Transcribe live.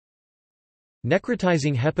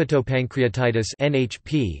Necrotizing hepatopancreatitis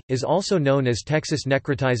 (NHP) is also known as Texas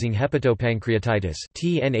necrotizing hepatopancreatitis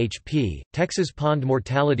 (TNHP), Texas pond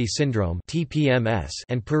mortality syndrome (TPMS),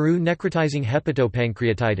 and Peru necrotizing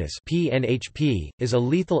hepatopancreatitis (PNHP) is a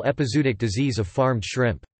lethal epizootic disease of farmed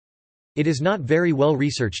shrimp. It is not very well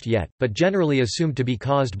researched yet, but generally assumed to be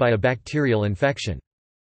caused by a bacterial infection.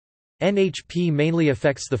 NHP mainly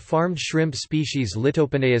affects the farmed shrimp species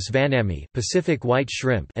Litopenaeus vanami, Pacific white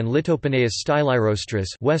shrimp, and Litopenaeus stylirostris,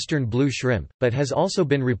 western blue shrimp, but has also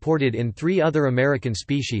been reported in 3 other American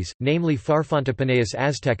species, namely Farfontopenaeus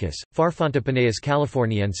aztecus, Farfontopenaeus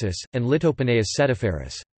californiensis, and Litopenaeus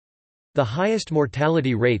setiferus. The highest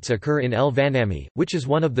mortality rates occur in L. vanami, which is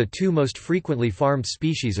one of the 2 most frequently farmed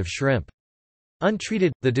species of shrimp.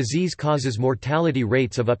 Untreated, the disease causes mortality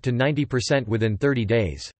rates of up to 90% within 30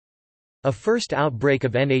 days. A first outbreak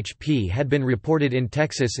of NHP had been reported in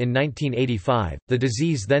Texas in 1985. The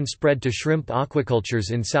disease then spread to shrimp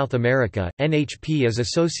aquacultures in South America. NHP is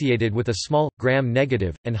associated with a small,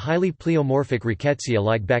 gram-negative, and highly pleomorphic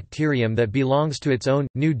rickettsia-like bacterium that belongs to its own,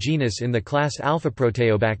 new genus in the class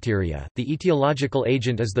Alpha-Proteobacteria. The etiological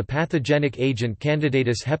agent is the pathogenic agent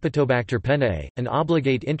Candidatus hepatobacter pennae, an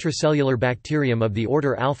obligate intracellular bacterium of the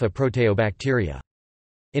order Alpha-Proteobacteria.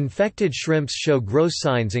 Infected shrimps show gross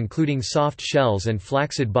signs including soft shells and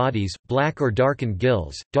flaccid bodies, black or darkened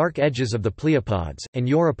gills, dark edges of the pleopods, and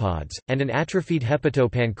uropods, and an atrophied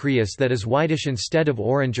hepatopancreas that is whitish instead of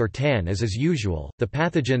orange or tan as is usual. The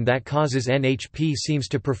pathogen that causes NHP seems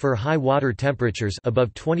to prefer high water temperatures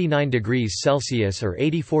above 29 degrees Celsius or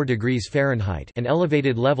 84 degrees Fahrenheit and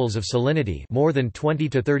elevated levels of salinity more than 20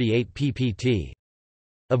 to 38 ppt.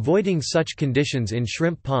 Avoiding such conditions in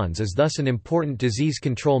shrimp ponds is thus an important disease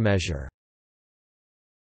control measure.